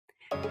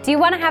Do you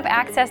want to have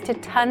access to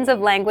tons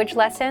of language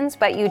lessons,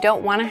 but you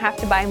don't want to have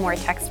to buy more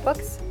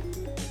textbooks?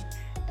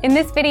 In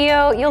this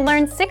video, you'll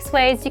learn 6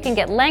 ways you can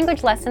get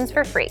language lessons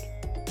for free.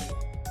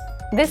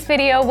 This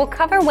video will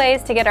cover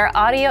ways to get our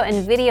audio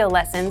and video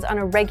lessons on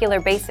a regular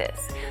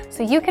basis,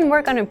 so you can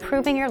work on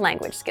improving your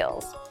language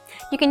skills.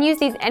 You can use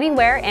these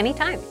anywhere,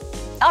 anytime.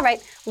 All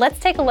right, let's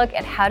take a look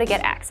at how to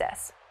get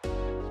access.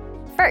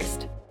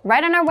 First,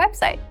 right on our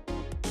website.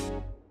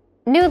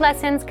 New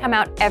lessons come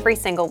out every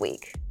single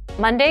week.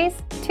 Mondays,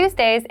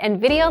 Tuesdays,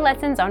 and video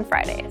lessons on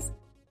Fridays.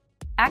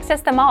 Access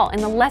them all in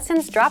the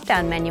Lessons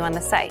drop-down menu on the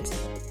site.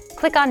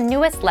 Click on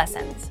Newest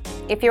Lessons.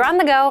 If you're on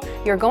the go,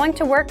 you're going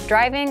to work,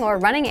 driving, or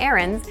running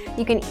errands,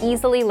 you can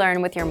easily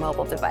learn with your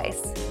mobile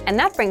device. And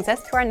that brings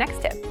us to our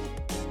next tip.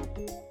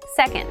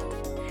 Second,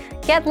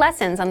 get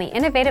lessons on the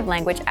Innovative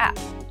Language app.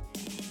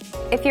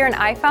 If you're an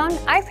iPhone,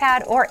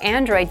 iPad, or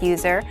Android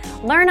user,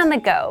 learn on the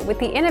go with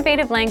the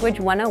Innovative Language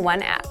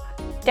 101 app.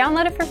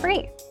 Download it for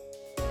free.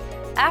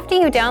 After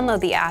you download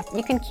the app,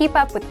 you can keep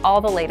up with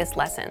all the latest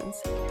lessons.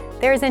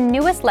 There is a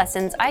Newest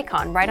Lessons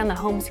icon right on the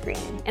home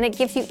screen, and it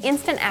gives you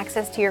instant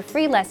access to your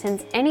free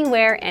lessons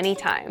anywhere,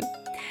 anytime.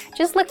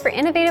 Just look for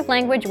Innovative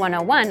Language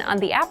 101 on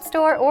the App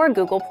Store or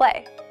Google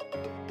Play.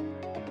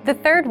 The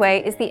third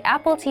way is the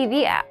Apple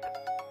TV app.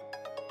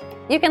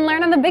 You can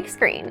learn on the big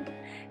screen.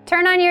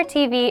 Turn on your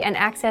TV and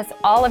access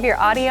all of your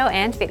audio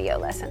and video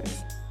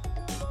lessons.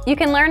 You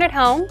can learn at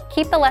home,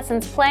 keep the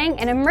lessons playing,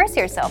 and immerse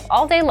yourself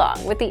all day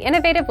long with the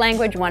Innovative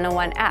Language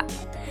 101 app.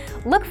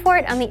 Look for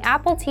it on the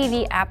Apple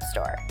TV App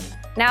Store.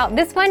 Now,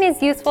 this one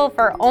is useful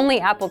for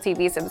only Apple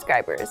TV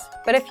subscribers,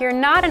 but if you're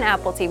not an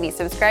Apple TV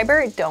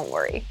subscriber, don't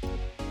worry.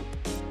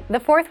 The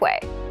fourth way,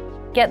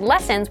 get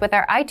lessons with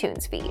our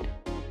iTunes feed.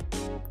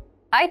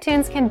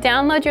 iTunes can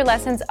download your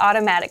lessons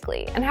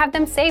automatically and have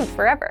them saved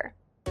forever.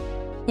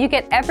 You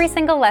get every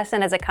single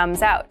lesson as it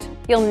comes out.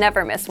 You'll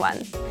never miss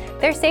one.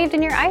 They're saved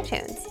in your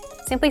iTunes.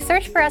 Simply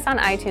search for us on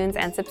iTunes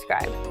and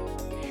subscribe.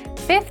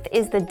 Fifth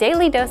is the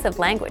Daily Dose of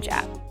Language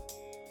app.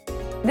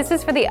 This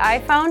is for the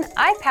iPhone,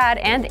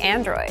 iPad, and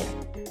Android.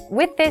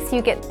 With this,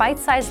 you get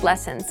bite-sized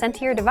lessons sent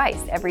to your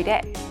device every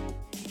day.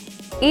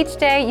 Each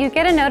day, you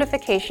get a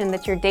notification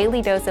that your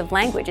daily dose of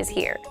language is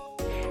here.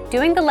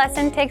 Doing the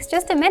lesson takes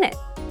just a minute.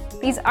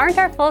 These aren't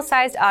our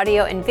full-sized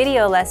audio and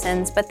video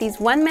lessons, but these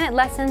 1-minute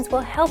lessons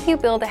will help you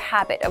build a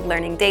habit of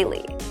learning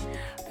daily.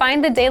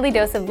 Find the Daily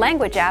Dose of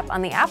Language app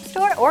on the App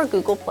Store or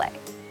Google Play.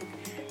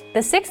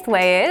 The sixth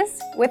way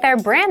is with our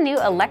brand new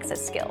Alexa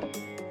skill.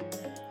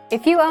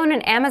 If you own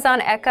an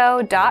Amazon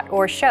Echo, Dot,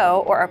 or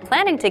Show, or are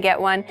planning to get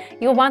one,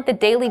 you'll want the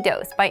Daily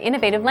Dose by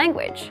Innovative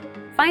Language.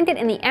 Find it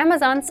in the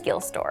Amazon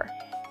Skills Store.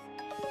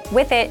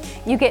 With it,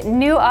 you get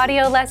new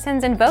audio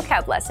lessons and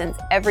vocab lessons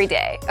every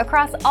day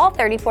across all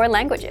 34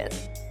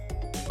 languages.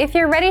 If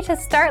you're ready to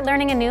start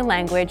learning a new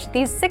language,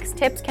 these 6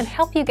 tips can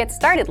help you get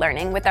started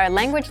learning with our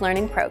language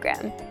learning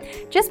program.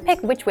 Just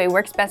pick which way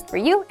works best for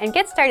you and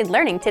get started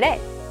learning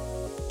today.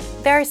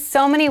 There are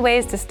so many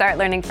ways to start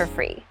learning for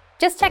free.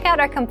 Just check out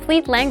our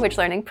complete language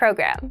learning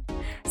program.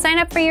 Sign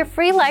up for your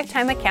free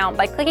lifetime account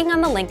by clicking on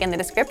the link in the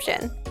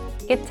description.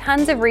 Get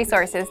tons of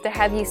resources to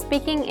have you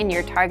speaking in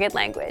your target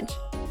language.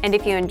 And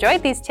if you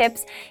enjoyed these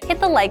tips, hit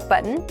the like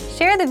button,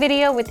 share the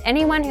video with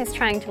anyone who's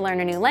trying to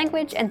learn a new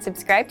language, and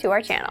subscribe to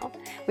our channel.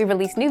 We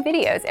release new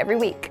videos every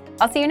week.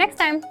 I'll see you next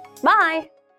time. Bye!